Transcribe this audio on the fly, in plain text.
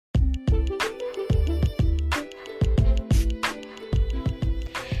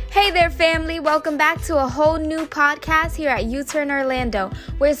Hey there, family. Welcome back to a whole new podcast here at U-Turn Orlando.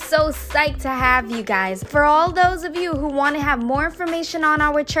 We're so psyched to have you guys. For all those of you who want to have more information on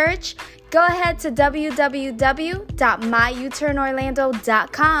our church, go ahead to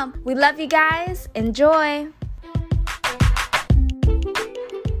www.myuturnorlando.com. We love you guys. Enjoy.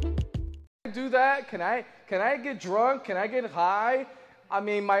 Do that? Can I get drunk? Can I get high? I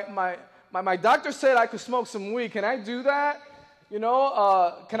mean, my doctor said I could smoke some weed. Can I do that? Can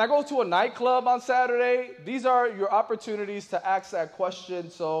I go to a nightclub on Saturday? These are your opportunities to ask that question.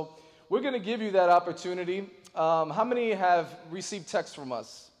 So we're going to give you that opportunity. How many have received text from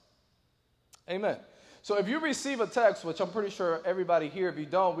us? Amen. So if you receive a text, which I'm pretty sure everybody here, if you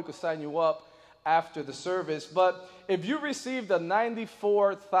don't, we could sign you up after the service. But if you received a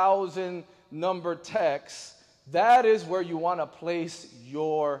 94,000 number text, that is where you want to place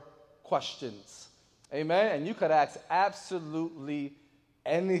your questions. Amen. And you could ask absolutely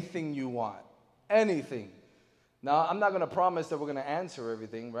anything you want. Anything. Now, I'm not going to promise that we're going to answer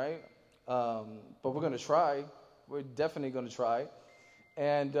everything, right? But we're going to try. We're definitely going to try.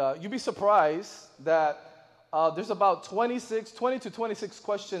 And you'd be surprised that there's about 20 to 26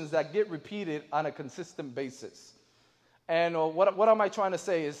 questions that get repeated on a consistent basis. And what am I trying to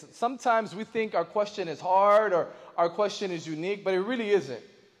say is sometimes we think our question is hard or our question is unique, but it really isn't.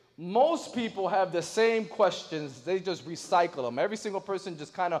 Most people have the same questions. They just recycle them. Every single person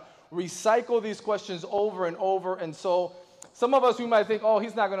just kind of recycle these questions over and over. And so some of us, we might think, oh,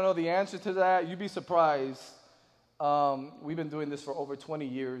 he's not going to know the answer to that. You'd be surprised. We've been doing this for over 20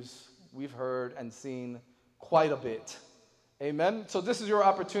 years. We've heard and seen quite a bit. Amen? So this is your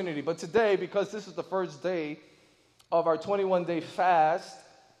opportunity. But today, because this is the first day of our 21-day fast,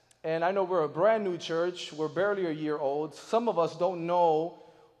 and I know we're a brand new church. We're barely a year old. Some of us don't know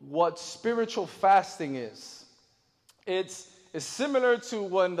what spiritual fasting is. It's similar to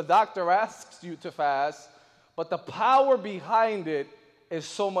when the doctor asks you to fast, but the power behind it is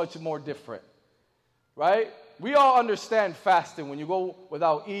so much more different, right? We all understand fasting when you go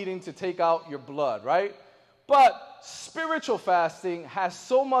without eating to take out your blood, right? But spiritual fasting has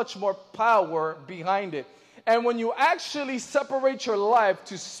so much more power behind it. And when you actually separate your life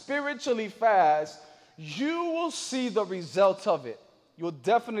to spiritually fast, you will see the results of it. You'll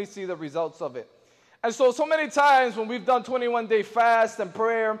definitely see the results of it. And so many times when we've done 21-day fast and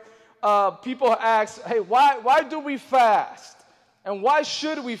prayer, people ask, hey, why do we fast? And why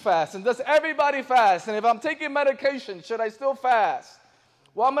should we fast? And does everybody fast? And if I'm taking medication, should I still fast?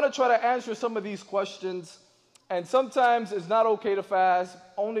 Well, I'm going to try to answer some of these questions. And sometimes it's not okay to fast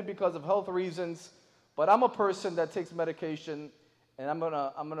only because of health reasons. But I'm a person that takes medication, and I'm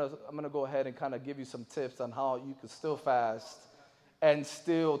gonna go ahead and kind of give you some tips on how you can still fast and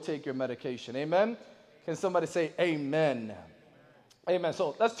still take your medication. Amen? Can somebody say amen? Amen.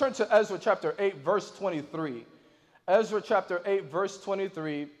 So let's turn to Ezra chapter 8, verse 23. Ezra chapter 8, verse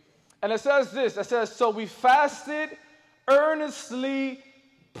 23. And it says this. It says, so we fasted, earnestly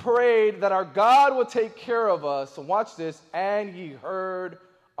prayed that our God would take care of us. So watch this. And he heard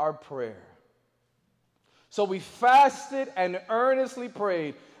our prayer. So we fasted and earnestly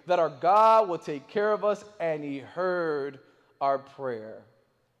prayed that our God would take care of us, and he heard our prayer.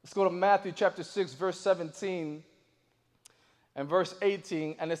 Let's go to Matthew chapter 6, verse 17 and verse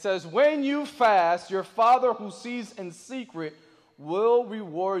 18. And it says, when you fast, your Father who sees in secret will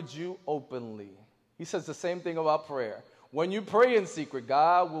reward you openly. He says the same thing about prayer. When you pray in secret,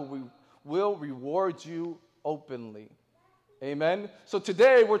 God will reward you openly. Amen. So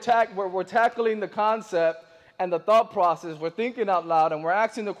today we're tackling the concept and the thought process. We're thinking out loud and we're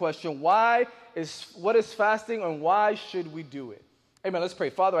asking the question, what is fasting and why should we do it? Amen. Let's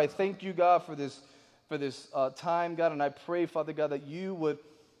pray. Father, I thank you, God, for this time, God, and I pray, Father God, that you would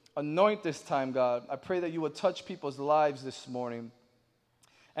anoint this time, God. I pray that you would touch people's lives this morning.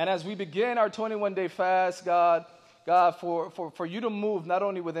 And as we begin our 21-day fast, God, for you to move not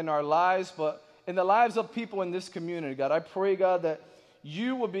only within our lives, but in the lives of people in this community, God, I pray, God, that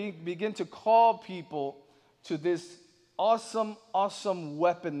you will begin to call people to this awesome, awesome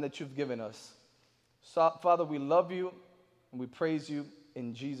weapon that you've given us. So, Father, we love you and we praise you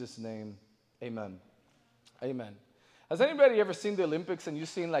in Jesus' name. Amen. Amen. Has anybody ever seen the Olympics and you've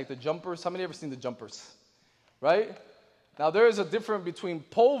seen like the jumpers? How many ever seen the jumpers? Right? Now, there is a difference between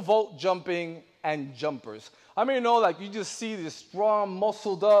pole vault jumping and jumpers. How many know, like, you just see this strong,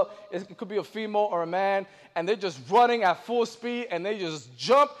 muscled up, it could be a female or a man, and they're just running at full speed, and they just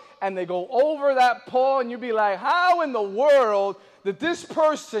jump, and they go over that pole, and you'd be like, how in the world did this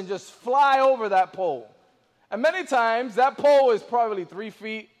person just fly over that pole? And many times, that pole is probably 3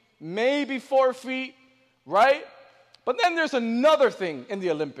 feet, maybe 4 feet, right? But then there's another thing in the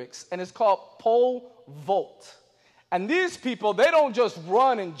Olympics, and it's called pole vault. And these people, they don't just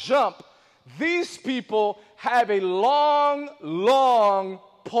run and jump. These people have a long, long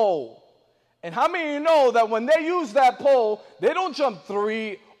pole. And how many of you know that when they use that pole, they don't jump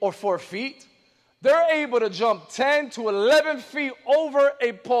 3 or 4 feet? They're able to jump 10 to 11 feet over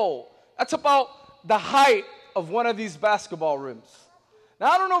a pole. That's about the height of one of these basketball rims.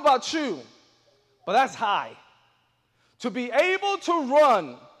 Now, I don't know about you, but that's high. To be able to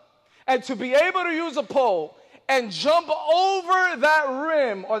run and to be able to use a pole and jump over that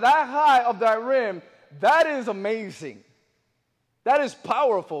rim or that high of that rim, that is amazing. That is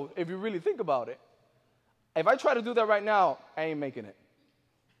powerful if you really think about it. If I try to do that right now, I ain't making it.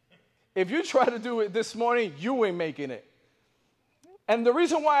 If you try to do it this morning, you ain't making it. And the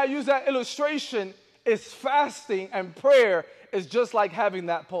reason why I use that illustration is fasting and prayer is just like having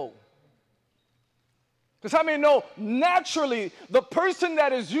that pole. Because how many know naturally the person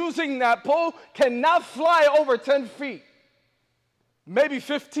that is using that pole cannot fly over 10 feet, maybe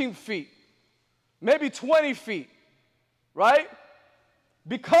 15 feet, maybe 20 feet, right?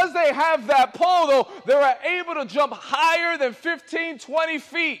 Because they have that pole, though, they are able to jump higher than 15, 20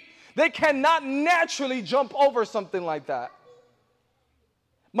 feet. They cannot naturally jump over something like that.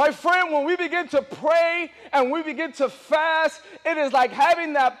 My friend, when we begin to pray and we begin to fast, it is like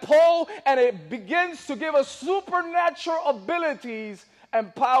having that pole, and it begins to give us supernatural abilities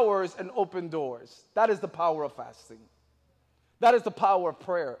and powers and open doors. That is the power of fasting. That is the power of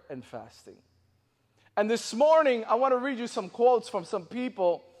prayer and fasting. And this morning, I want to read you some quotes from some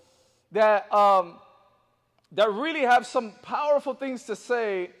people that really have some powerful things to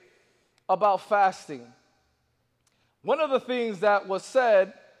say about fasting. One of the things that was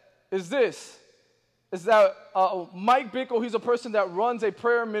said is this, is that Mike Bickle, he's a person that runs a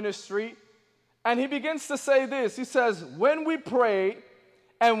prayer ministry, and he begins to say this. He says, when we pray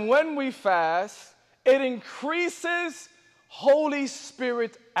and when we fast, it increases Holy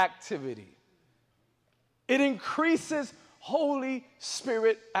Spirit activity. It increases Holy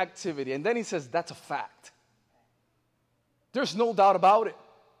Spirit activity. And then he says, that's a fact. There's no doubt about it.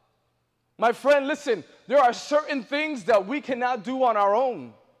 My friend, listen, there are certain things that we cannot do on our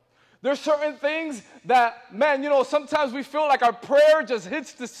own. There's certain things that, man, sometimes we feel like our prayer just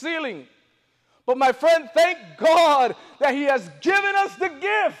hits the ceiling. But my friend, thank God that he has given us the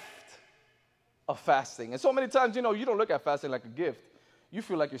gift of fasting. And so many times, you don't look at fasting like a gift. You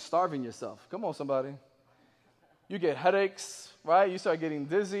feel like you're starving yourself. Come on, somebody. You get headaches, right? You start getting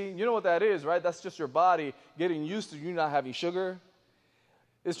dizzy. You know what that is, right? That's just your body getting used to you not having sugar.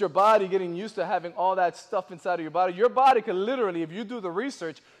 It's your body getting used to having all that stuff inside of your body. Your body can literally, if you do the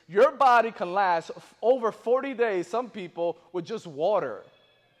research, your body can last over 40 days, some people, with just water.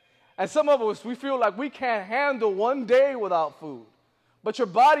 And some of us, we feel like we can't handle one day without food. But your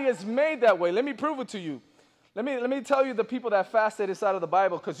body is made that way. Let me prove it to you. Let me tell you the people that fasted inside of the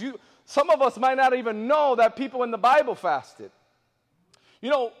Bible, because some of us might not even know that people in the Bible fasted.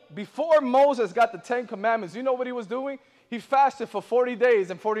 Before Moses got the 10 Commandments, you know what he was doing? He fasted for 40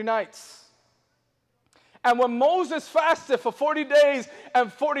 days and 40 nights. And when Moses fasted for 40 days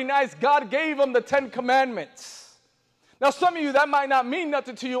and 40 nights, God gave him the 10 Commandments. Now, some of you, that might not mean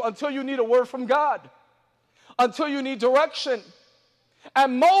nothing to you until you need a word from God, until you need direction.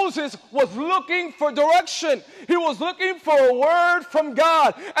 And Moses was looking for direction. He was looking for a word from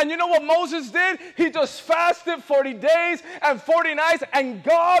God. And you know what Moses did? He just fasted 40 days and 40 nights, and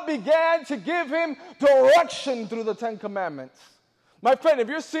God began to give him direction through the 10 Commandments. My friend, if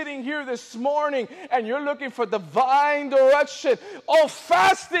you're sitting here this morning and you're looking for divine direction,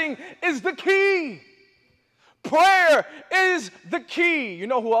 fasting is the key. Prayer is the key. You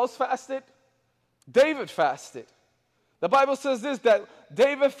know who else fasted? David fasted. The Bible says this, that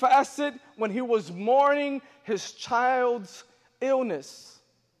David fasted when he was mourning his child's illness.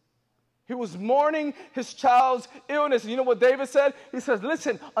 He was mourning his child's illness. And you know what David said? He says,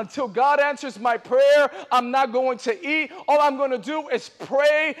 listen, until God answers my prayer, I'm not going to eat. All I'm going to do is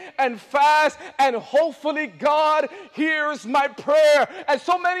pray and fast, and hopefully God hears my prayer. And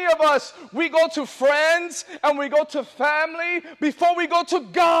so many of us, we go to friends and we go to family before we go to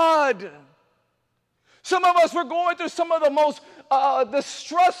God. Some of us, we're going through some of the most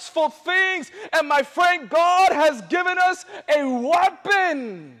distressful things. And my friend, God has given us a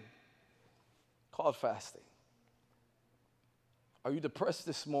weapon called fasting. Are you depressed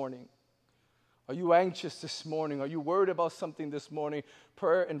this morning? Are you anxious this morning? Are you worried about something this morning?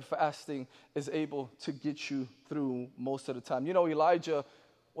 Prayer and fasting is able to get you through most of the time. Elijah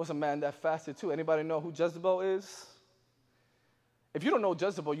was a man that fasted too. Anybody know who Jezebel is? If you don't know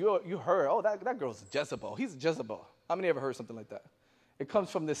Jezebel, you heard, oh, that girl's Jezebel. He's a Jezebel. How many ever heard something like that? It comes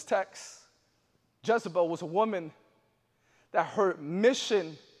from this text. Jezebel was a woman that her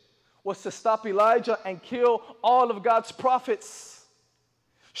mission was to stop Elijah and kill all of God's prophets.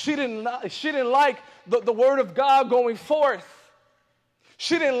 She didn't like the word of God going forth.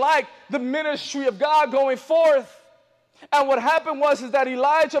 She didn't like the ministry of God going forth. And what happened was that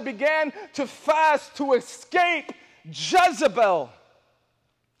Elijah began to fast to escape Jezebel,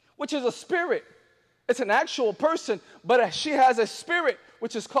 which is a spirit. It's an actual person, but she has a spirit,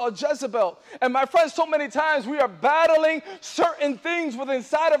 which is called Jezebel. And my friends, so many times we are battling certain things within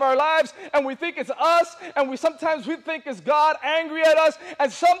inside of our lives, and we think it's us, and sometimes we think it's God angry at us, and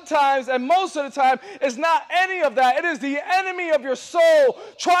sometimes, and most of the time, it's not any of that. It is the enemy of your soul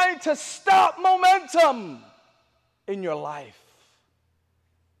trying to stop momentum in your life.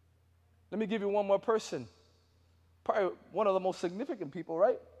 Let me give you one more person. Probably one of the most significant people,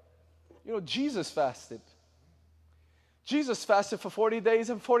 right? You know, Jesus fasted. Jesus fasted for 40 days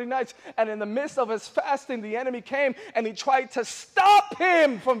and 40 nights. And in the midst of his fasting, the enemy came and he tried to stop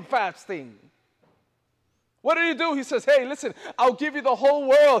him from fasting. What did he do? He says, hey, listen, I'll give you the whole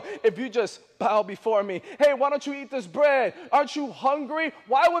world if you just bow before me. Hey, why don't you eat this bread? Aren't you hungry?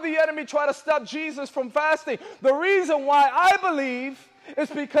 Why would the enemy try to stop Jesus from fasting? The reason why I believe is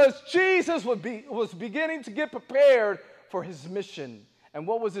because Jesus was beginning to get prepared for his mission. And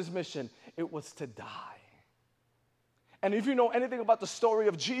what was his mission? It was to die. And if you know anything about the story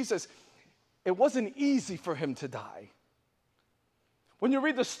of Jesus, it wasn't easy for him to die. When you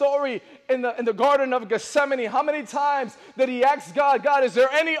read the story in the Garden of Gethsemane, how many times did he ask God, God, is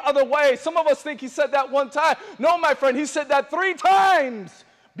there any other way? Some of us think he said that one time. No, my friend, he said that 3 times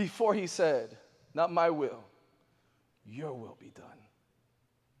before he said, not my will, your will be done.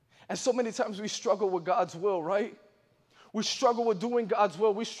 And so many times we struggle with God's will, right? We struggle with doing God's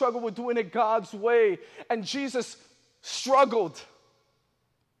will. We struggle with doing it God's way. And Jesus struggled.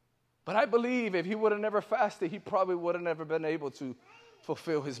 But I believe if he would have never fasted, he probably would have never been able to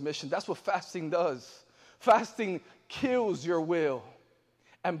fulfill his mission. That's what fasting does. Fasting kills your will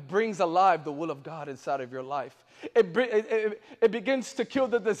and brings alive the will of God inside of your life. It begins to kill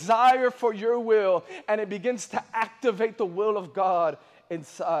the desire for your will, and it begins to activate the will of God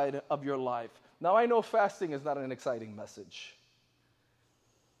inside of your life. Now, I know fasting is not an exciting message,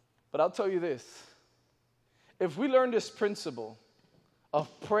 but I'll tell you this. If we learn this principle of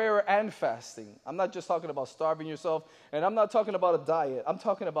prayer and fasting, I'm not just talking about starving yourself, and I'm not talking about a diet. I'm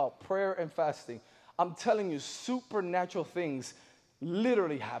talking about prayer and fasting. I'm telling you, supernatural things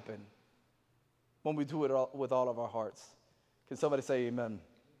literally happen when we do it with all of our hearts. Can somebody say amen?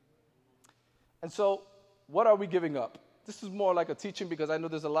 And so, what are we giving up? This is more like a teaching because I know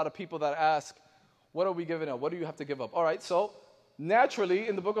there's a lot of people that ask, what are we giving up? What do you have to give up? All right, so naturally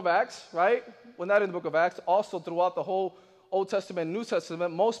in the book of Acts, right? Well, not in the book of Acts, also throughout the whole Old Testament and New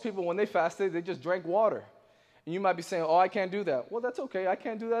Testament, most people, when they fasted, they just drank water. And you might be saying, oh, I can't do that. Well, that's okay. I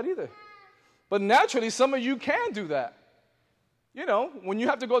can't do that either. But naturally, some of you can do that. You know, when you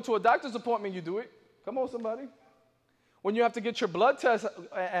have to go to a doctor's appointment, you do it. Come on, somebody. When you have to get your blood test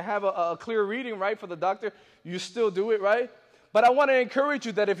and have a clear reading, right, for the doctor, you still do it, right? But I want to encourage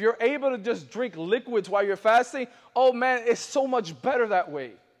you that if you're able to just drink liquids while you're fasting, oh, man, it's so much better that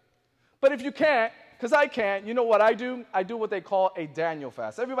way. But if you can't, because I can't, you know what I do? I do what they call a Daniel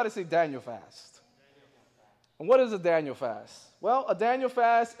fast. Everybody say Daniel fast. And what is a Daniel fast? Well, a Daniel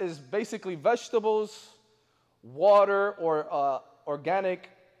fast is basically vegetables, water, or organic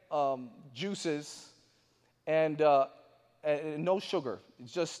juices, and no sugar.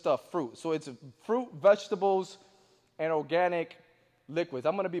 It's just fruit. So it's fruit, vegetables, and organic liquids.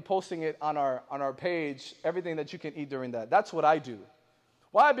 I'm going to be posting it on our page, everything that you can eat during that. That's what I do.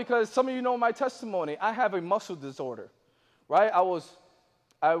 Why? Because some of you know my testimony. I have a muscle disorder, right? I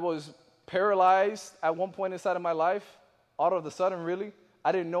was paralyzed at one point inside of my life, all of a sudden, really.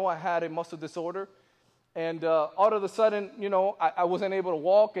 I didn't know I had a muscle disorder. And all of a sudden, you know, I wasn't able to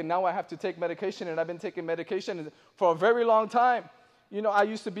walk, and now I have to take medication, and I've been taking medication for a very long time. You know, I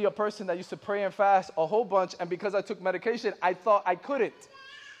used to be a person that used to pray and fast a whole bunch, and because I took medication, I thought I couldn't.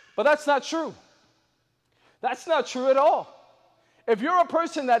 But that's not true. That's not true at all. If you're a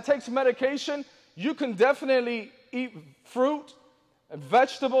person that takes medication, you can definitely eat fruit, and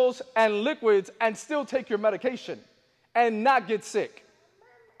vegetables, and liquids and still take your medication and not get sick.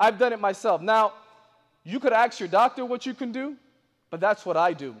 I've done it myself. Now, you could ask your doctor what you can do, but that's what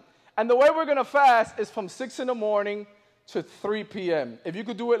I do. And the way we're going to fast is from 6 in the morning to 3 p.m. If you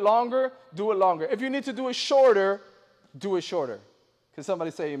could do it longer, do it longer. If you need to do it shorter, do it shorter. Can somebody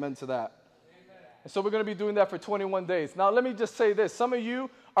say amen to that? Amen. And so we're going to be doing that for 21 days. Now, let me just say this. Some of you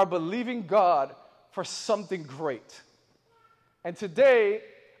are believing God for something great. And today,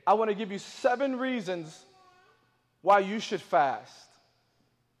 I want to give you 7 reasons why you should fast.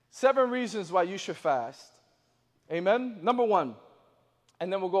 7 reasons why you should fast. Amen? Number 1,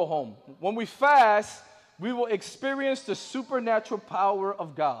 and then we'll go home. When we fast, we will experience the supernatural power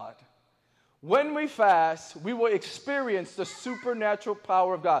of God. When we fast, we will experience the supernatural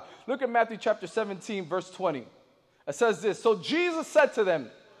power of God. Look at Matthew chapter 17, verse 20. It says this, so Jesus said to them,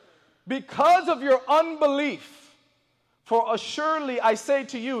 because of your unbelief, for assuredly I say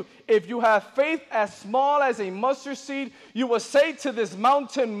to you, if you have faith as small as a mustard seed, you will say to this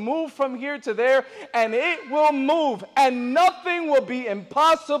mountain, move from here to there, and it will move, and nothing will be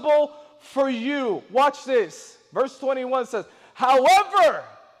impossible for you. Watch this. Verse 21 says, however,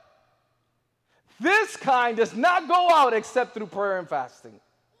 this kind does not go out except through prayer and fasting.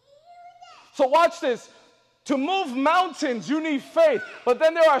 So watch this. To move mountains, you need faith. But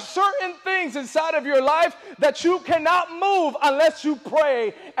then there are certain things inside of your life that you cannot move unless you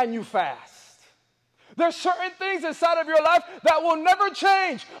pray and you fast. There's certain things inside of your life that will never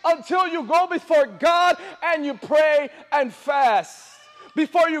change until you go before God and you pray and fast.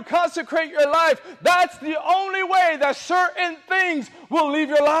 Before you consecrate your life, that's the only way that certain things will leave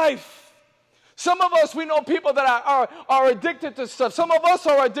your life. Some of us, we know people that are addicted to stuff. Some of us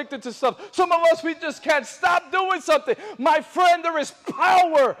are addicted to stuff. Some of us, we just can't stop doing something. My friend, there is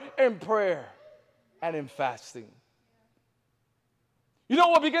power in prayer and in fasting. You know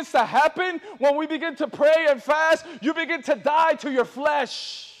what begins to happen when we begin to pray and fast? You begin to die to your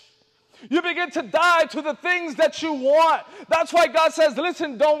flesh. You begin to die to the things that you want. That's why God says,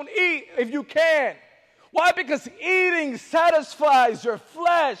 listen, don't eat if you can. Why? Because eating satisfies your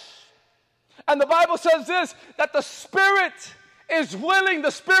flesh. And the Bible says this, that the Spirit is willing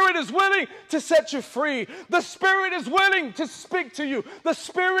to set you free. The Spirit is willing to speak to you. The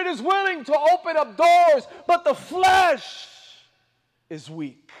Spirit is willing to open up doors, but the flesh is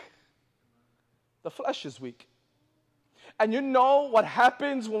weak. The flesh is weak. And you know what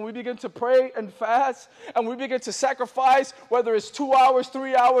happens when we begin to pray and fast and we begin to sacrifice, whether it's 2 hours,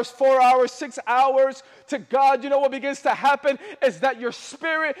 3 hours, 4 hours, 6 hours to God. You know what begins to happen is that your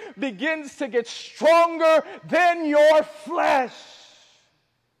spirit begins to get stronger than your flesh.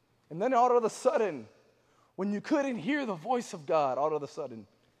 And then all of a sudden, when you couldn't hear the voice of God, all of a sudden,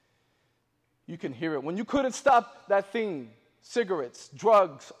 you can hear it. When you couldn't stop that thing, cigarettes,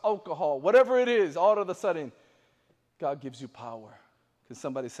 drugs, alcohol, whatever it is, all of a sudden, God gives you power. Can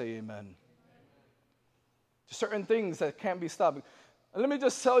somebody say amen? There's certain things that can't be stopped. And let me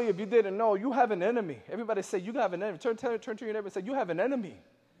just tell you, if you didn't know, you have an enemy. Everybody say, you have an enemy. Turn to your neighbor and say, you have an enemy.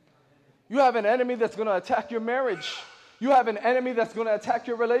 You have an enemy that's going to attack your marriage. You have an enemy that's going to attack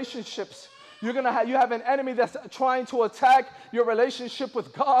your relationships. You have an enemy that's trying to attack your relationship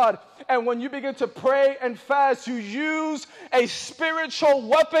with God. And when you begin to pray and fast, you use a spiritual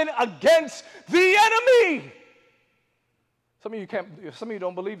weapon against the enemy. Some of you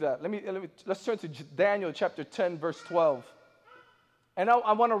don't believe that. Let's turn to Daniel chapter 10, verse 12. And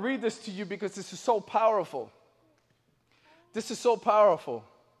I want to read this to you because this is so powerful. This is so powerful.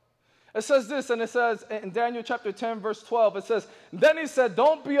 It says this, and it says in Daniel chapter 10, verse 12, it says, then he said,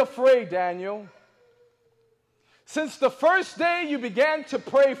 don't be afraid, Daniel. Since the first day you began to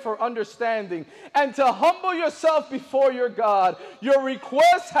pray for understanding and to humble yourself before your God, your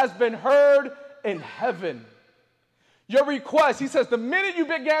request has been heard in heaven. Your request, he says, the minute you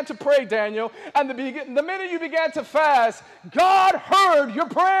began to pray, Daniel, and the minute you began to fast, God heard your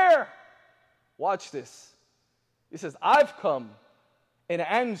prayer. Watch this. He says, I've come in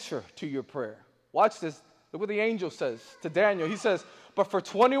answer to your prayer. Watch this. Look what the angel says to Daniel. He says, but for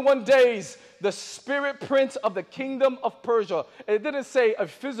 21 days, the spirit prince of the kingdom of Persia, it didn't say a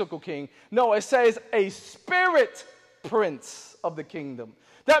physical king. No, it says a spirit prince of the kingdom.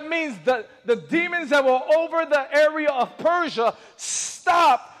 That means that the demons that were over the area of Persia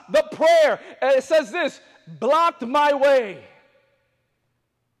stopped the prayer. And it says this, blocked my way.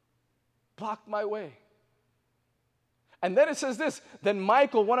 Blocked my way. And then it says this, then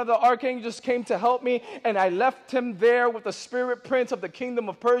Michael, one of the archangels, came to help me, and I left him there with the spirit prince of the kingdom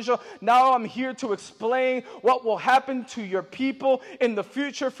of Persia. Now I'm here to explain what will happen to your people in the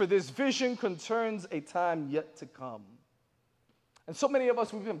future, for this vision concerns a time yet to come. And so many of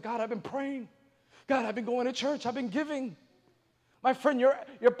us, we've been, God, I've been praying. God, I've been going to church. I've been giving. My friend,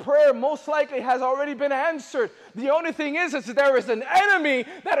 your prayer most likely has already been answered. The only thing is there is an enemy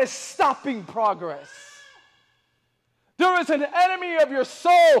that is stopping progress. There is an enemy of your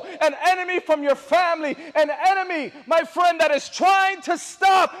soul, an enemy from your family, an enemy, my friend, that is trying to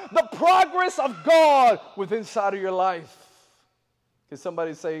stop the progress of God within inside of your life. Can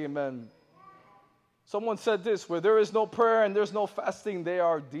somebody say amen? Someone said this, where there is no prayer and there's no fasting, they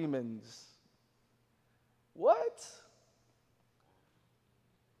are demons. What?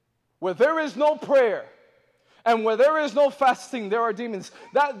 Where there is no prayer and where there is no fasting, there are demons.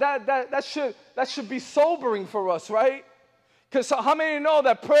 That should be sobering for us, right? Because how many know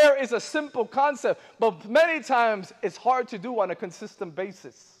that prayer is a simple concept, but many times it's hard to do on a consistent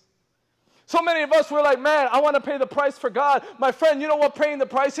basis. So many of us, we're like, man, I want to pay the price for God. My friend, you know what paying the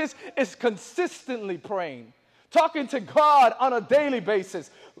price is? It's consistently praying. Talking to God on a daily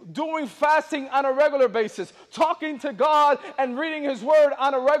basis. Doing fasting on a regular basis. Talking to God and reading His Word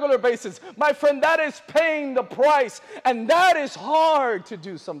on a regular basis. My friend, that is paying the price. And that is hard to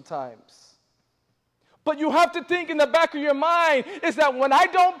do sometimes. But you have to think in the back of your mind is that when I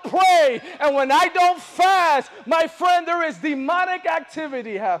don't pray and when I don't fast, my friend, there is demonic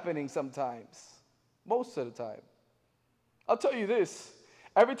activity happening sometimes. Most of the time. I'll tell you this.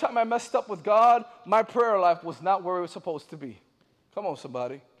 Every time I messed up with God, my prayer life was not where it was supposed to be. Come on,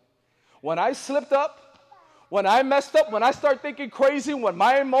 somebody. When I slipped up, when I messed up, when I start thinking crazy, when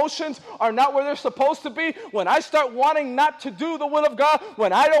my emotions are not where they're supposed to be, when I start wanting not to do the will of God,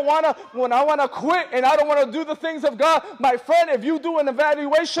 when I want to quit and I don't want to do the things of God, my friend, if you do an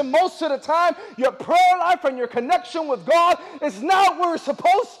evaluation, most of the time, your prayer life and your connection with God is not where it's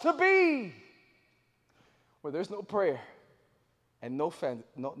supposed to be. Where there's no prayer and no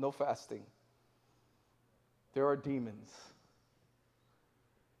fasting, there are demons.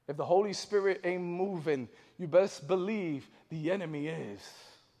 If the Holy Spirit ain't moving, you best believe the enemy is.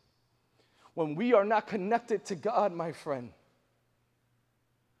 When we are not connected to God, my friend,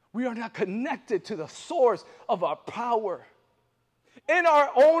 we are not connected to the source of our power. In our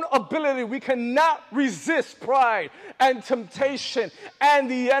own ability, we cannot resist pride and temptation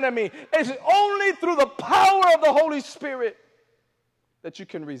and the enemy. It's only through the power of the Holy Spirit that you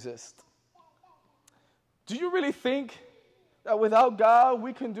can resist. Do you really think that without God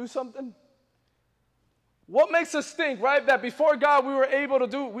we can do something? What makes us think, right, that before God we weren't able to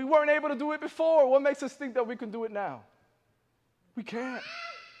do it before? What makes us think that we can do it now? We can't.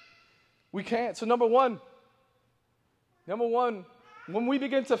 We can't. So number one, when we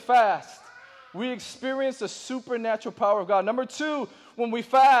begin to fast, we experience the supernatural power of God. Number two, when we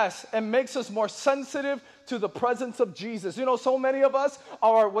fast, it makes us more sensitive to the presence of Jesus. You know, so many of us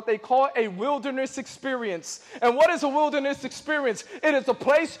are what they call a wilderness experience. And what is a wilderness experience? It is a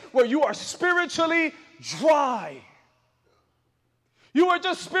place where you are spiritually dry. You are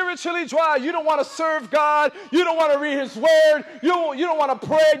just spiritually dry. You don't want to serve God. You don't want to read His Word. You don't want to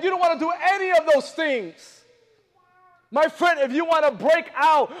pray. You don't want to do any of those things. My friend, if you want to break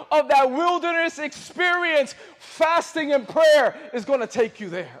out of that wilderness experience, fasting and prayer is going to take you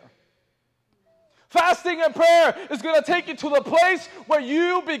there. Fasting and prayer is going to take you to the place where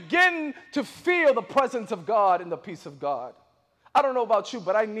you begin to feel the presence of God and the peace of God. I don't know about you,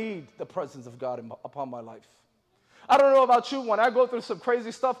 but I need the presence of God upon my life. I don't know about you, when I go through some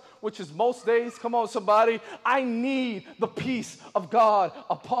crazy stuff, which is most days, come on somebody, I need the peace of God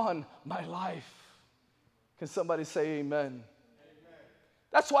upon my life. Can somebody say amen? Amen.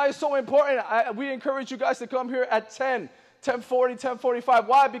 That's why it's so important. We encourage you guys to come here at 10:40, 10:45.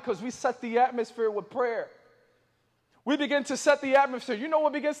 Why? Because we set the atmosphere with prayer. We begin to set the atmosphere. You know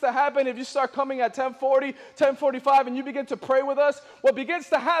what begins to happen if you start coming at 10:40, 10:45, and you begin to pray with us? What begins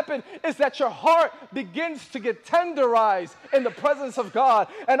to happen is that your heart begins to get tenderized in the presence of God.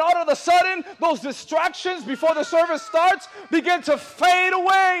 And all of a sudden, those distractions before the service starts begin to fade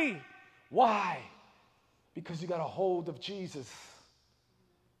away. Why? Because you got a hold of Jesus.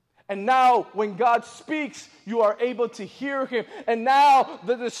 And now when God speaks, you are able to hear Him. And now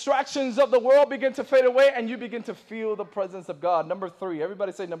the distractions of the world begin to fade away and you begin to feel the presence of God. Number three.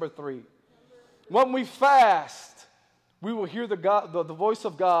 Everybody say number three. When we fast, we will hear the voice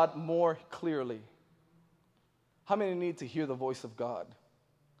of God more clearly. How many need to hear the voice of God?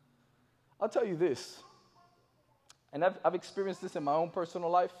 I'll tell you this. And I've experienced this in my own personal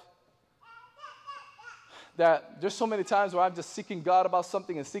life. That there's so many times where I'm just seeking God about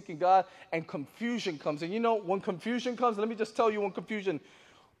something and seeking God and confusion comes. And you know, when confusion comes, let me just tell you when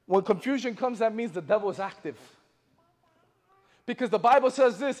confusion comes, that means the devil is active. Because the Bible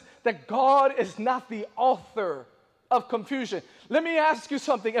says this, that God is not the author of confusion. Let me ask you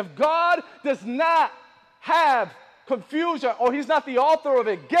something. If God does not have confusion or He's not the author of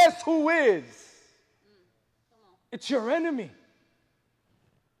it, guess who is? It's your enemy.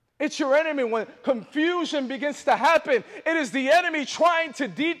 It's your enemy. When confusion begins to happen, it is the enemy trying to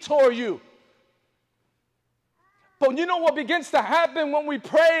detour you. But you know what begins to happen when we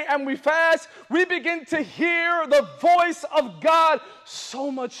pray and we fast? We begin to hear the voice of God so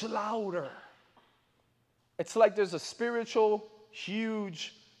much louder. It's like there's a spiritual,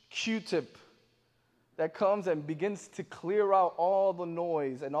 huge Q-tip that comes and begins to clear out all the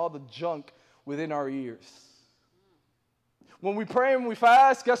noise and all the junk within our ears. When we pray and we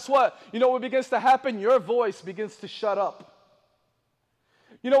fast, guess what? You know what begins to happen? Your voice begins to shut up.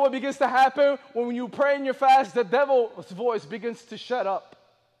 You know what begins to happen when you pray and you fast? The devil's voice begins to shut up.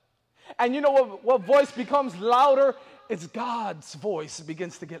 And you know what voice becomes louder? It's God's voice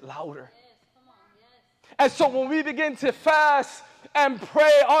begins to get louder. Yes, come on, yes. And so when we begin to fast and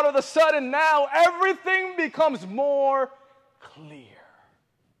pray, all of a sudden now everything becomes more clear.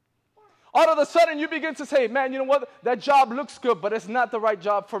 All of a sudden you begin to say, man, you know what? That job looks good, but it's not the right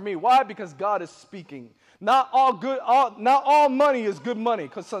job for me. Why? Because God is speaking. Not all money is good money.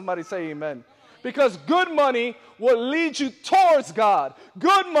 Because somebody say amen. Because good money will lead you towards God.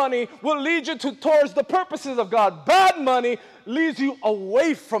 Good money will lead you towards the purposes of God. Bad money leads you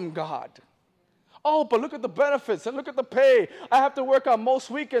away from God. Oh, but look at the benefits and look at the pay. I have to work on most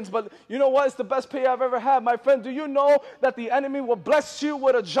weekends, but you know what? It's the best pay I've ever had. My friend, do you know that the enemy will bless you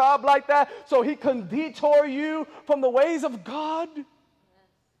with a job like that so he can detour you from the ways of God?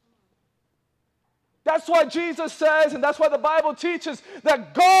 That's why Jesus says, and that's why the Bible teaches,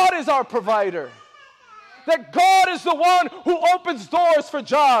 that God is our provider. That God is the one who opens doors for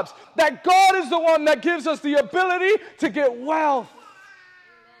jobs. That God is the one that gives us the ability to get wealth.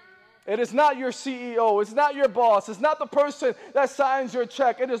 It is not your CEO. It's not your boss. It's not the person that signs your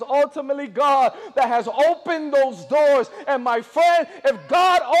check. It is ultimately God that has opened those doors. And my friend, if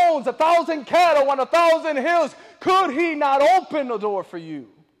God owns 1,000 cattle on 1,000 hills, could he not open the door for you?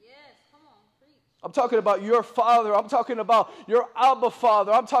 I'm talking about your father. I'm talking about your Abba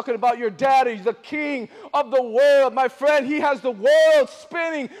Father. I'm talking about your daddy, the king of the world. My friend, he has the world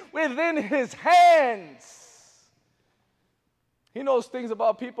spinning within his hands. He knows things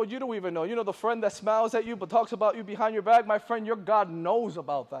about people you don't even know. You know the friend that smiles at you but talks about you behind your back? My friend, your God knows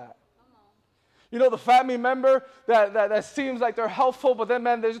about that. You know the family member that seems like they're helpful, but then,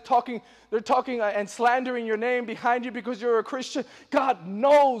 man, they're talking and slandering your name behind you because you're a Christian? God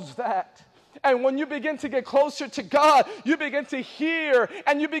knows that. And when you begin to get closer to God, you begin to hear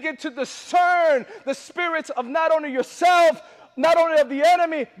and you begin to discern the spirits of not only yourself, not only of the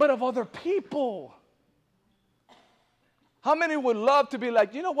enemy, but of other people. How many would love to be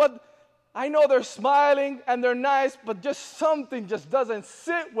like, you know what? I know they're smiling and they're nice, but just something just doesn't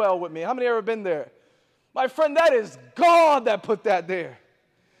sit well with me. How many have ever been there? My friend, that is God that put that there.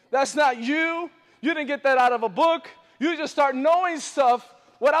 That's not you. You didn't get that out of a book. You just start knowing stuff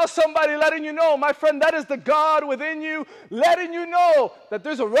without somebody letting you know. My friend, that is the God within you letting you know that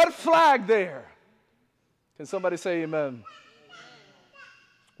there's a red flag there. Can somebody say amen? Amen.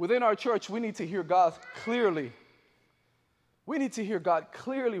 Within our church, we need to hear God clearly. We need to hear God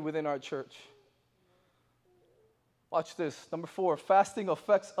clearly within our church. Watch this. Number 4, fasting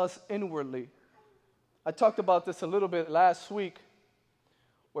affects us inwardly. I talked about this a little bit last week,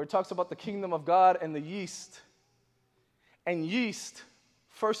 where it talks about the kingdom of God and the yeast. And yeast,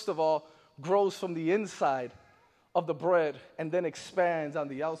 first of all, grows from the inside of the bread and then expands on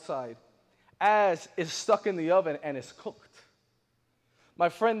the outside as it's stuck in the oven and it's cooked. My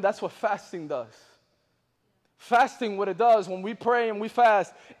friend, that's what fasting does. Fasting, what it does, when we pray and we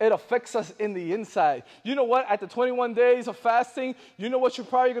fast, it affects us in the inside. You know what? At the 21 days of fasting, you know what you're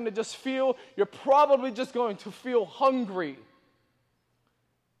probably going to just feel? You're probably just going to feel hungry.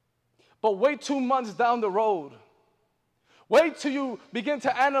 But wait 2 months down the road. Wait till you begin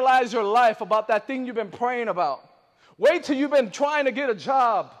to analyze your life about that thing you've been praying about. Wait till you've been trying to get a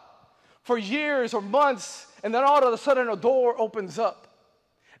job for years or months, and then all of a sudden a door opens up.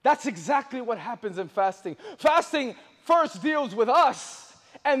 That's exactly what happens in fasting. Fasting first deals with us,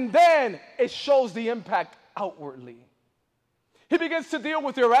 and then it shows the impact outwardly. He begins to deal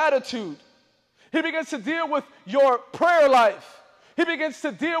with your attitude. He begins to deal with your prayer life. He begins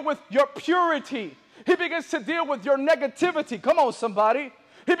to deal with your purity. He begins to deal with your negativity. Come on, somebody.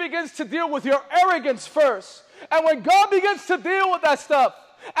 He begins to deal with your arrogance first. And when God begins to deal with that stuff,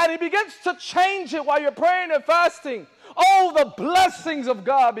 and he begins to change it while you're praying and fasting, oh, the blessings of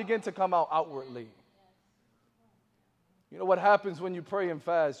God begin to come out outwardly. You know what happens when you pray and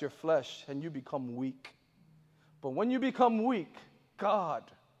fast? Your flesh, and you become weak. But when you become weak, God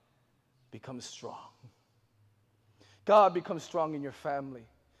becomes strong. God becomes strong in your family.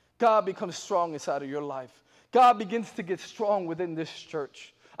 God becomes strong inside of your life. God begins to get strong within this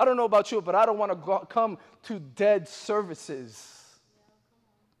church. I don't know about you, but I don't want to come to dead services.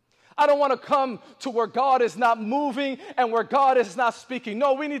 I don't want to come to where God is not moving and where God is not speaking.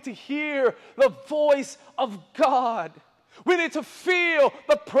 No, we need to hear the voice of God. We need to feel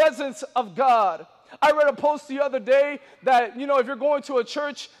the presence of God. I read a post the other day that, if you're going to a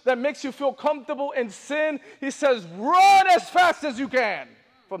church that makes you feel comfortable in sin, he says, run as fast as you can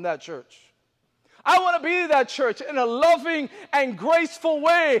from that church. I want to be that church in a loving and graceful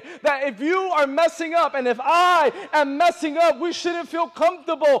way, that if you are messing up and if I am messing up, we shouldn't feel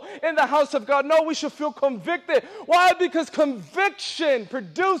comfortable in the house of God. No, we should feel convicted. Why? Because conviction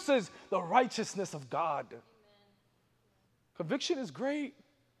produces the righteousness of God. Conviction is great.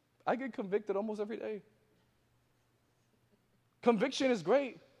 I get convicted almost every day. Conviction is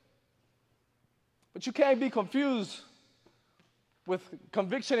great. But you can't be confused with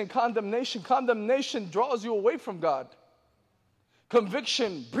conviction and condemnation. Condemnation draws you away from God.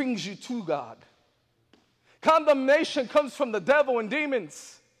 Conviction brings you to God. Condemnation comes from the devil and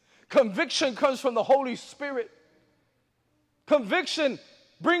demons. Conviction comes from the Holy Spirit. Conviction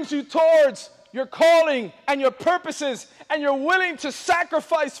brings you towards your calling and your purposes, and you're willing to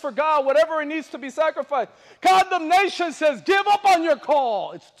sacrifice for God whatever it needs to be sacrificed. Condemnation says, give up on your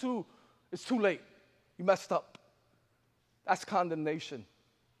call. It's too late. You messed up. That's condemnation.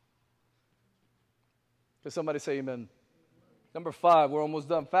 Can somebody say amen? Number 5, we're almost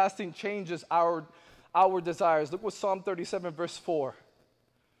done. Fasting changes our desires. Look what Psalm 37, verse 4.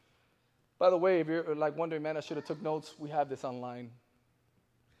 By the way, if you're wondering, man, I should have took notes, we have this online.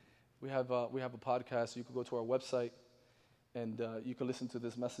 We have a podcast. You can go to our website, and you can listen to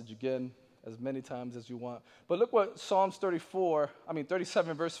this message again as many times as you want. But look what Psalms 37,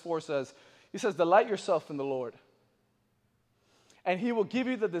 verse 4 says. He says, delight yourself in the Lord, and he will give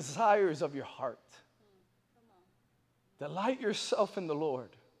you the desires of your heart. Delight yourself in the Lord.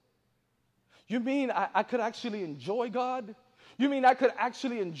 You mean I could actually enjoy God? You mean I could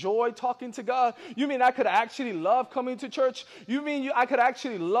actually enjoy talking to God? You mean I could actually love coming to church? You mean I could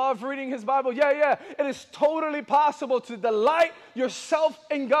actually love reading his Bible? Yeah. It is totally possible to delight yourself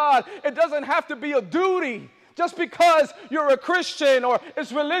in God. It doesn't have to be a duty just because you're a Christian or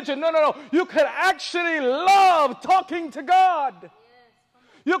it's religion. No. You could actually love talking to God.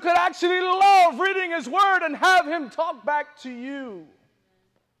 You could actually love reading his word and have him talk back to you.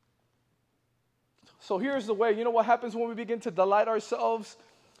 So here's the way. You know what happens when we begin to delight ourselves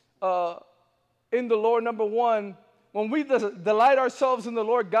in the Lord? Number 1, when we delight ourselves in the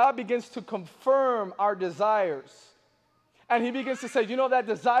Lord, God begins to confirm our desires. And he begins to say, that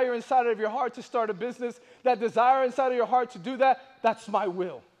desire inside of your heart to start a business, that desire inside of your heart to do that, that's my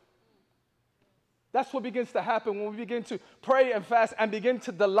will. That's what begins to happen when we begin to pray and fast and begin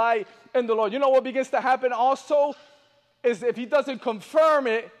to delight in the Lord. You know what begins to happen also is if he doesn't confirm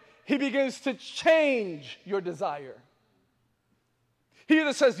it, he begins to change your desire. He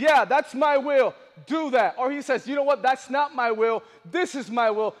either says, yeah, that's my will, do that. Or he says, you know what, that's not my will, this is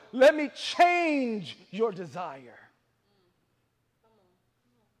my will. Let me change your desire.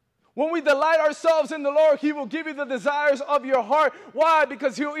 When we delight ourselves in the Lord, he will give you the desires of your heart. Why?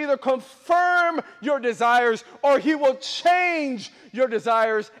 Because he'll either confirm your desires or he will change your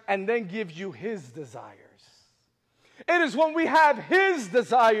desires and then give you his desires. It is when we have his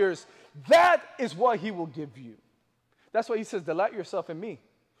desires, that is what he will give you. That's why he says, delight yourself in me.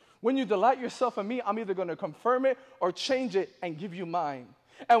 When you delight yourself in me, I'm either going to confirm it or change it and give you mine.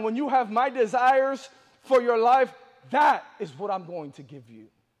 And when you have my desires for your life, that is what I'm going to give you.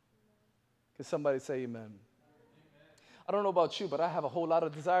 Can somebody say amen? I don't know about you, but I have a whole lot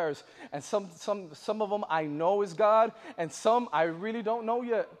of desires. And some of them I know is God, and some I really don't know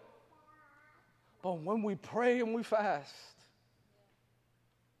yet. But when we pray and we fast,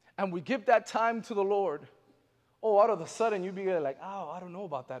 and we give that time to the Lord, all of a sudden you begin like, I don't know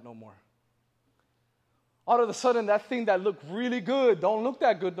about that no more. All of a sudden that thing that looked really good don't look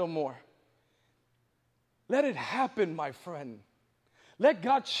that good no more. Let it happen, my friend. Let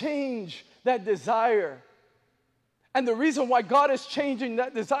God change that desire. And the reason why God is changing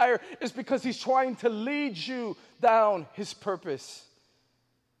that desire is because he's trying to lead you down his purpose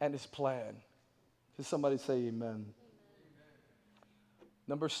and his plan. Can somebody say amen?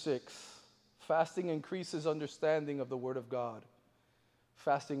 Number 6, fasting increases understanding of the Word of God.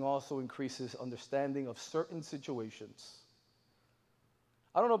 Fasting also increases understanding of certain situations.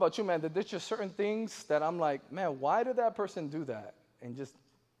 I don't know about you, man, there's just certain things that I'm like, man, why did that person do that? And just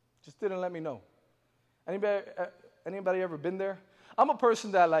didn't let me know. Anybody ever been there? I'm a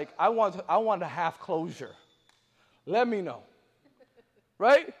person that I want to have closure. Let me know.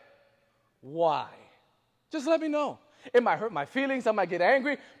 Right? Why? Just let me know. It might hurt my feelings. I might get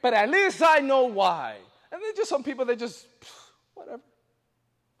angry. But at least I know why. And then just some people, they just, whatever.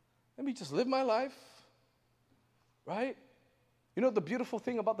 Let me just live my life. Right? You know, the beautiful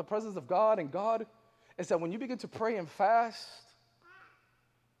thing about the presence of God and God is that when you begin to pray and fast,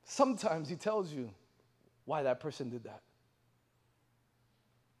 sometimes he tells you why that person did that.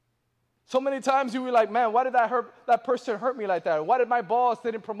 So many times you were like, man, why did that person hurt me like that? Why did my boss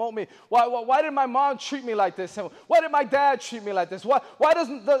didn't promote me? Why did my mom treat me like this? And why did my dad treat me like this?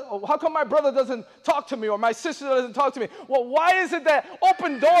 How come my brother doesn't talk to me or my sister doesn't talk to me? Well, why is it that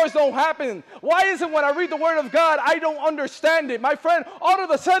open doors don't happen? Why is it when I read the Word of God, I don't understand it? My friend, all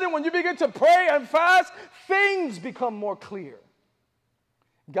of a sudden when you begin to pray and fast, things become more clear.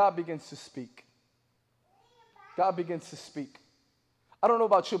 God begins to speak. God begins to speak. I don't know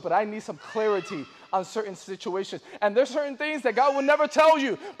about you, but I need some clarity on certain situations. And there's certain things that God will never tell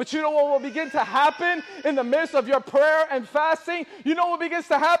you. But you know what will begin to happen in the midst of your prayer and fasting? You know what begins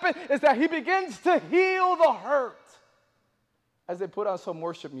to happen is that he begins to heal the hurt as they put on some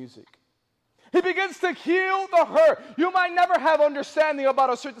worship music. He begins to heal the hurt. You might never have understanding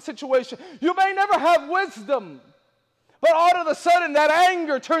about a certain situation. You may never have wisdom. But all of a sudden, that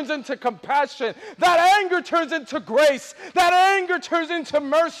anger turns into compassion. That anger turns into grace. That anger turns into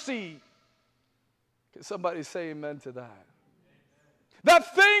mercy. Can somebody say amen to that?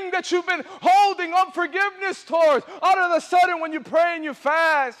 That thing that you've been holding unforgiveness towards, all of a sudden, when you pray and you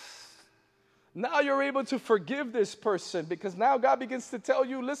fast, now you're able to forgive this person because now God begins to tell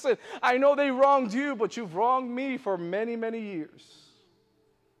you, listen, I know they wronged you, but you've wronged me for many, many years.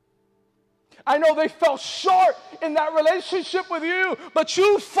 I know they fell short in that relationship with you, but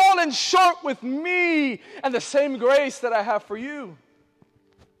you've fallen short with me and the same grace that I have for you.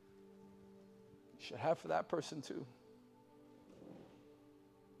 You should have for that person too.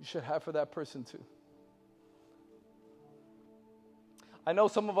 You should have for that person too. I know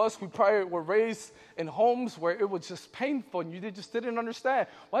some of us, we probably were raised in homes where it was just painful and you just didn't understand.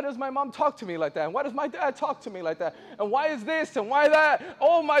 Why does my mom talk to me like that? And why does my dad talk to me like that? And why is this and why that?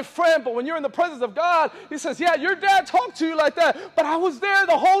 Oh, my friend, but when you're in the presence of God, he says, yeah, your dad talked to you like that, but I was there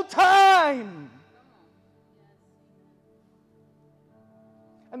the whole time.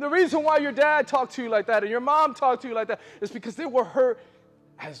 And the reason why your dad talked to you like that and your mom talked to you like that is because they were hurt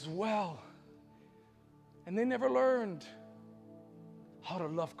as well. And they never learned how to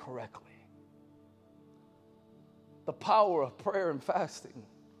love correctly. The power of prayer and fasting.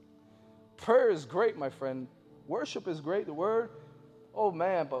 Prayer is great, my friend. Worship is great. The word, oh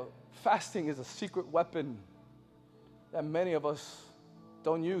man, but fasting is a secret weapon that many of us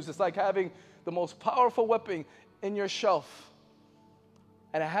don't use. It's like having the most powerful weapon in your shelf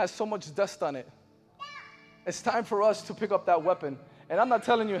and it has so much dust on it. It's time for us to pick up that weapon. And I'm not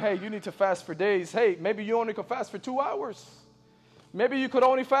telling you, hey, you need to fast for days. Hey, maybe you only can fast for 2 hours. Maybe you could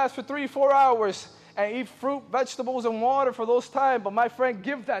only fast for 3-4 hours and eat fruit, vegetables, and water for those times. But my friend,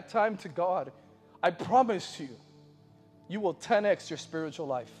 give that time to God. I promise you, you will 10x your spiritual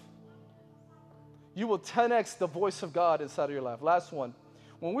life. You will 10x the voice of God inside of your life. Last one.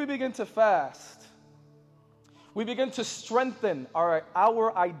 When we begin to fast, we begin to strengthen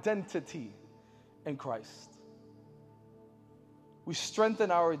our identity in Christ. We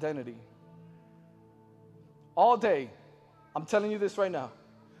strengthen our identity. All day, I'm telling you this right now.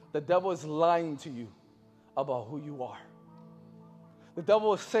 The devil is lying to you about who you are. The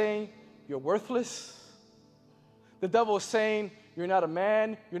devil is saying you're worthless. The devil is saying you're not a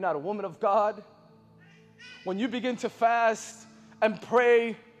man, you're not a woman of God. When you begin to fast and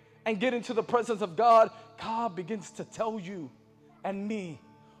pray and get into the presence of God, God begins to tell you and me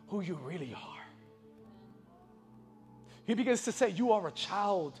who you really are. He begins to say you are a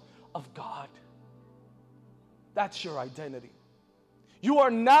child of God. That's your identity. You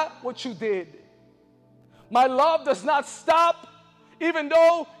are not what you did. My love does not stop even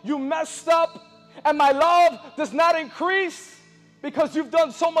though you messed up. And my love does not increase because you've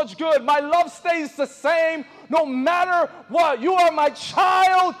done so much good. My love stays the same no matter what. You are my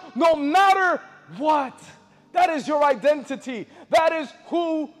child no matter what. That is your identity. That is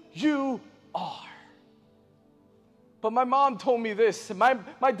who you are. But my mom told me this, and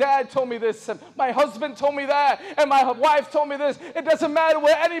my dad told me this, and my husband told me that, and my wife told me this. It doesn't matter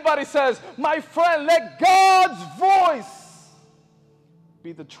what anybody says. My friend, let God's voice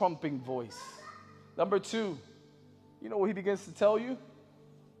be the trumping voice. Number 2, you know what he begins to tell you?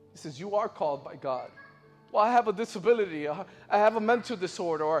 He says, you are called by God. Well, I have a disability. I have a mental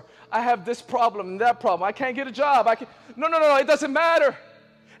disorder, or I have this problem and that problem. I can't get a job. No. It doesn't matter.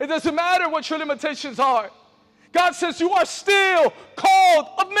 It doesn't matter what your limitations are. God says, you are still called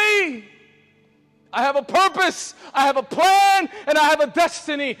of me. I have a purpose, I have a plan, and I have a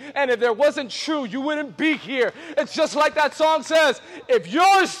destiny. And if there wasn't true, you wouldn't be here. It's just like that song says, if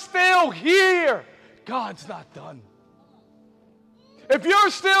you're still here, God's not done. If you're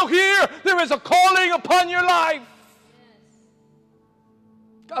still here, there is a calling upon your life.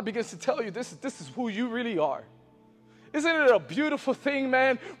 God begins to tell you this is who you really are. Isn't it a beautiful thing,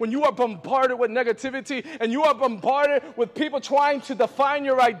 man, when you are bombarded with negativity and you are bombarded with people trying to define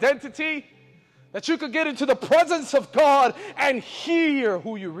your identity, that you could get into the presence of God and hear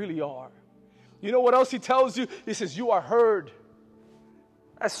who you really are. You know what else he tells you? He says, you are heard.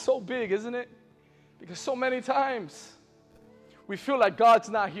 That's so big, isn't it? Because so many times we feel like God's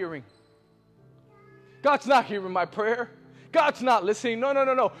not hearing. God's not hearing my prayer. God's not listening.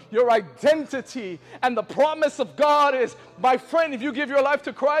 No. Your identity and the promise of God is, my friend, if you give your life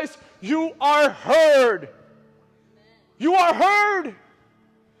to Christ, you are heard. You are heard.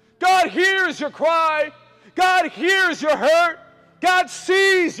 God hears your cry. God hears your hurt. God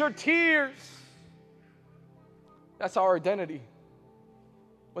sees your tears. That's our identity.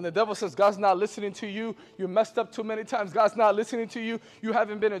 When the devil says God's not listening to you, you messed up too many times. God's not listening to you. You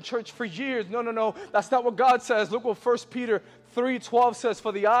haven't been in church for years. No. That's not what God says. Look what 1 Peter 3:12 says.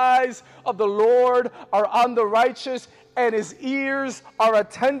 For the eyes of the Lord are on the righteous, and his ears are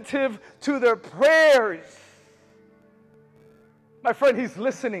attentive to their prayers. My friend, he's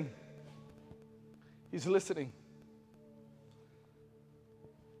listening. He's listening.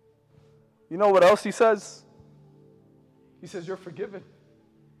 You know what else he says? He says, you're forgiven.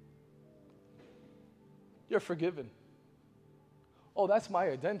 You're forgiven. Oh, that's my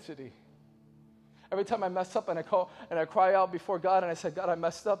identity. Every time I mess up and I cry out before God and I say, God, I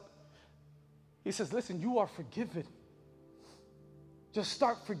messed up. He says, listen, you are forgiven. Just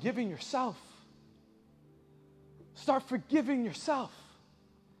start forgiving yourself. Start forgiving yourself.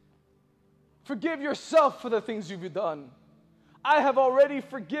 Forgive yourself for the things you've done. I have already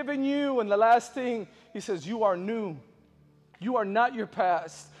forgiven you. And the last thing, he says, you are new. You are not your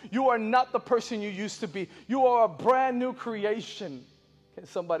past. You are not the person you used to be. You are a brand new creation. Can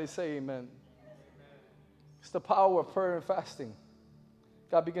somebody say amen? It's the power of prayer and fasting.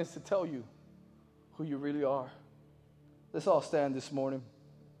 God begins to tell you who you really are. Let's all stand this morning.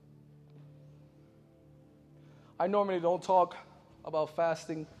 I normally don't talk about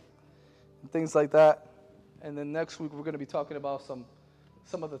fasting and things like that. And then next week we're going to be talking about some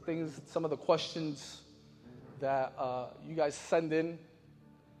of the things, some of the questions that you guys send in.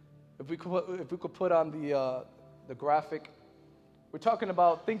 If we could put on the graphic, we're talking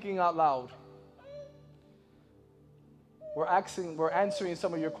about thinking out loud. We're answering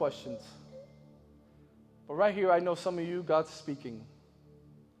some of your questions. But right here, I know some of you, God's speaking.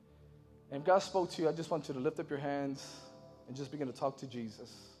 And if God spoke to you, I just want you to lift up your hands and just begin to talk to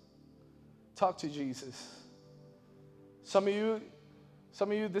Jesus. Talk to Jesus. Some of you,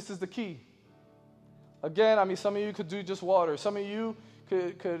 this is the key. Again, some of you could do just water. Some of you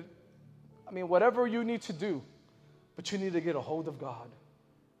could whatever you need to do. But you need to get a hold of God.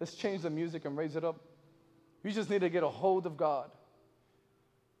 Let's change the music and raise it up. You just need to get a hold of God.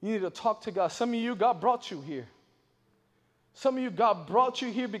 You need to talk to God. Some of you, God brought you here. Some of you, God brought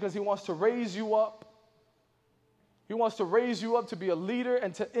you here because he wants to raise you up. He wants to raise you up to be a leader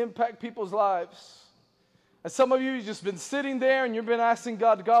and to impact people's lives. And some of you, you've just been sitting there and you've been asking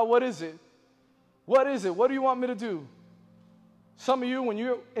God, God, what is it? What is it? What do you want me to do? Some of you, when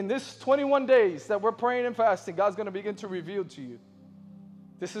you're in this 21 days that we're praying and fasting, God's going to begin to reveal to you.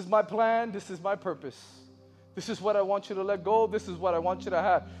 This is my plan. This is my purpose. This is what I want you to let go. This is what I want you to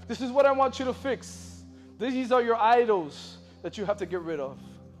have. This is what I want you to fix. These are your idols that you have to get rid of.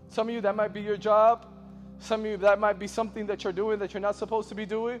 Some of you, that might be your job. Some of you, that might be something that you're doing that you're not supposed to be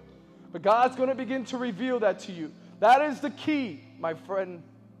doing. But God's going to begin to reveal that to you. That is the key, my friend.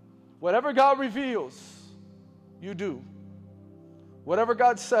 Whatever God reveals, you do. Whatever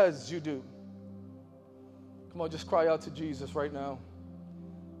God says, you do. Come on, just cry out to Jesus right now.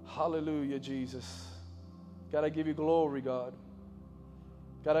 Hallelujah, Jesus. God, I give you glory, God.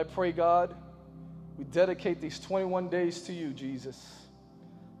 God, I pray, God, we dedicate these 21 days to you, Jesus,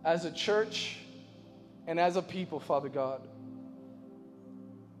 as a church and as a people, Father God.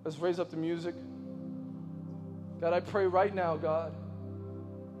 Let's raise up the music. God, I pray right now, God,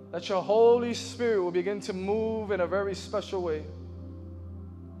 that your Holy Spirit will begin to move in a very special way.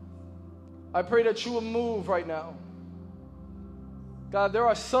 I pray that you will move right now. God, there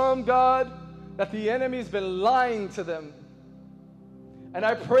are some, God, that the enemy's been lying to them. And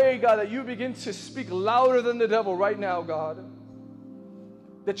I pray, God, that you begin to speak louder than the devil right now, God.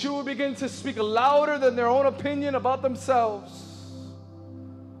 That you will begin to speak louder than their own opinion about themselves.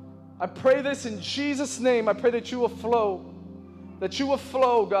 I pray this in Jesus' name. I pray that you will flow. That you will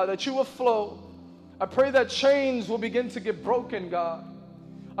flow, God. That you will flow. I pray that chains will begin to get broken, God.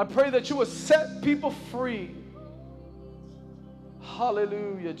 I pray that you will set people free.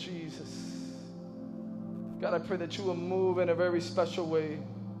 Hallelujah, Jesus. God, I pray that you will move in a very special way.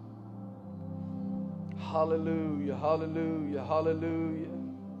 Hallelujah, hallelujah, hallelujah.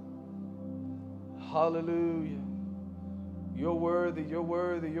 Hallelujah. You're worthy, you're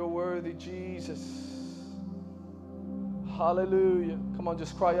worthy, you're worthy, Jesus. Hallelujah. Come on,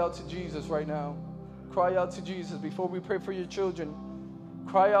 just cry out to Jesus right now. Cry out to Jesus before we pray for your children.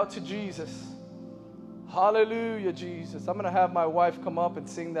 Cry out to Jesus. Hallelujah, Jesus. I'm going to have my wife come up and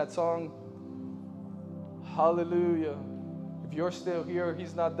sing that song. Hallelujah. If you're still here,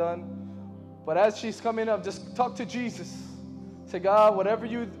 he's not done. But as she's coming up, just talk to Jesus. Say, God, whatever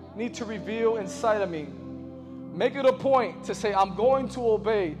you need to reveal inside of me, make it a point to say, I'm going to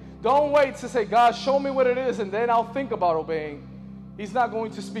obey. Don't wait to say, God, show me what it is, and then I'll think about obeying. He's not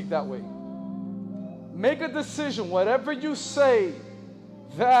going to speak that way. Make a decision. Whatever you say,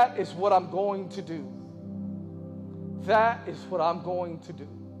 that is what I'm going to do. That is what I'm going to do.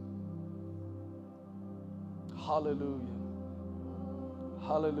 Hallelujah.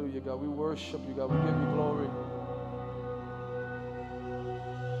 Hallelujah, God. We worship you, God. We give you glory.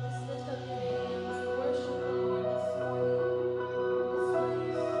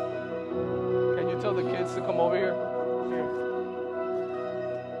 Can you tell the kids to come over here?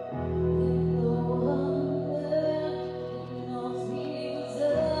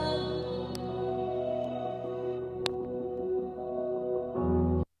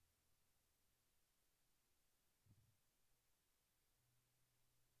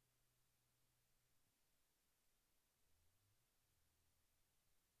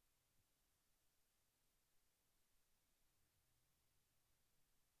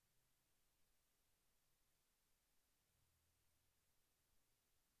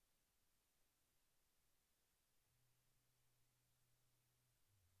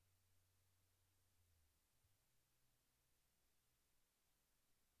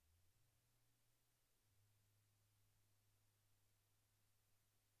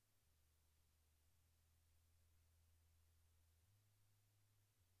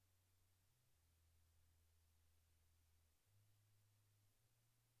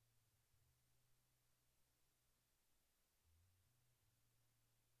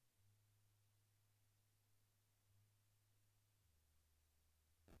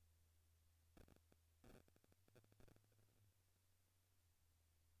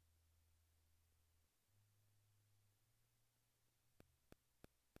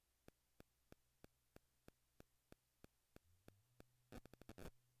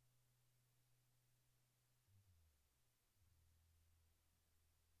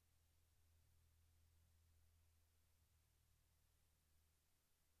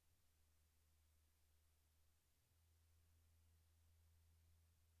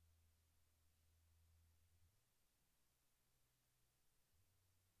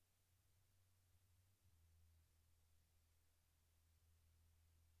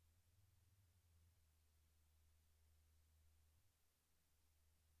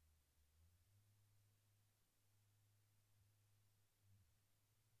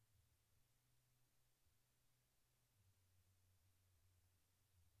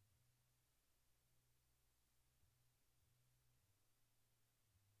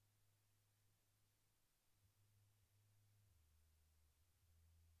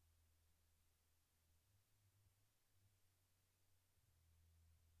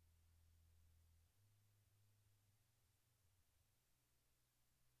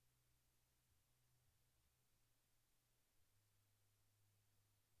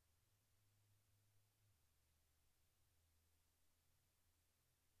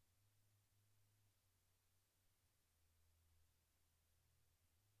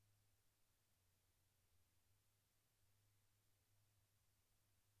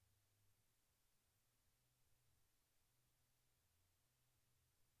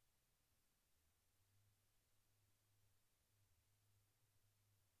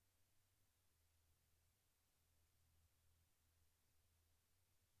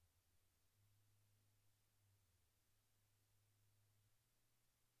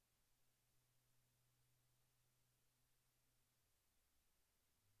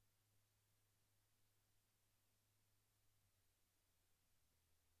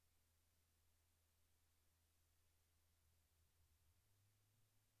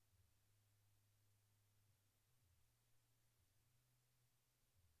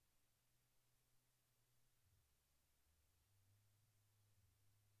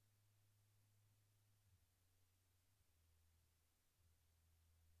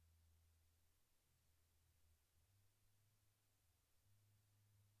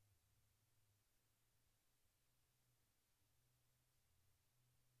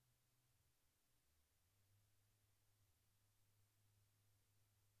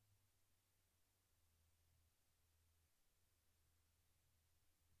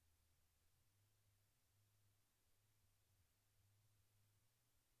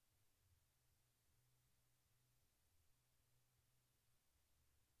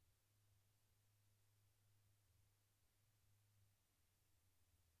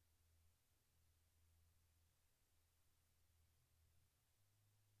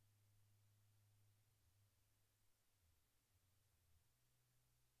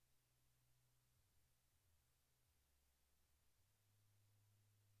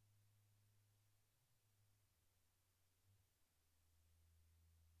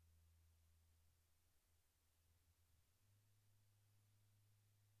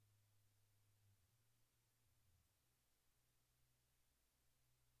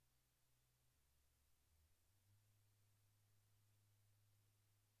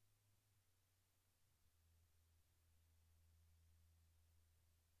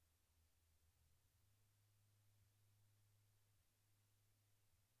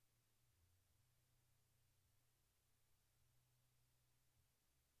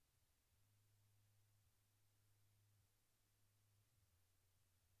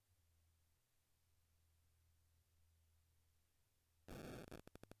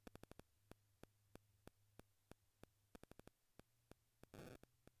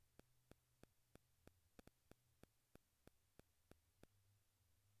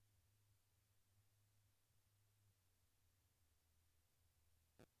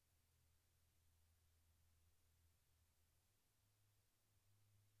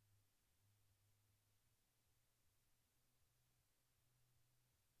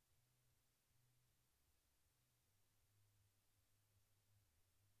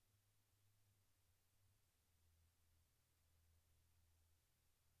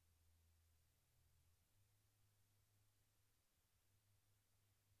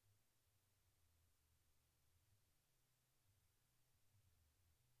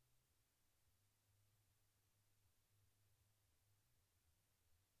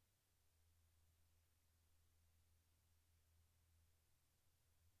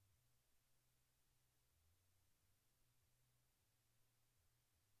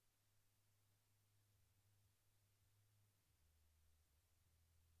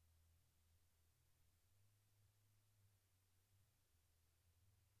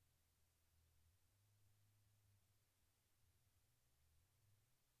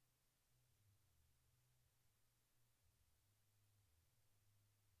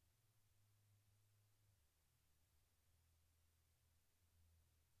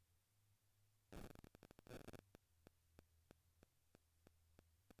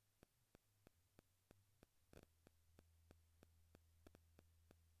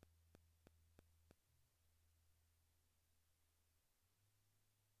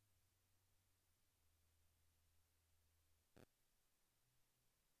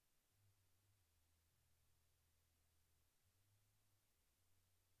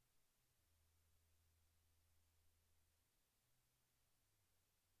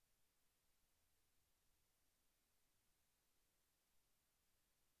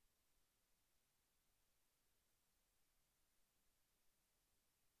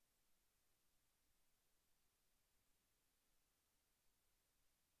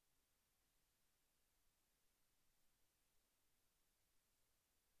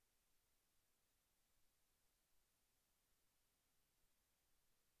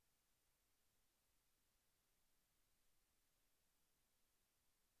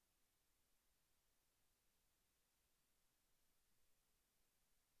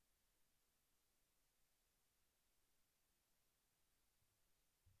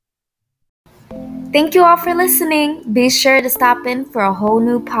 Thank you all for listening. Be sure to stop in for a whole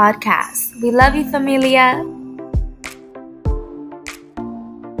new podcast. We love you, familia.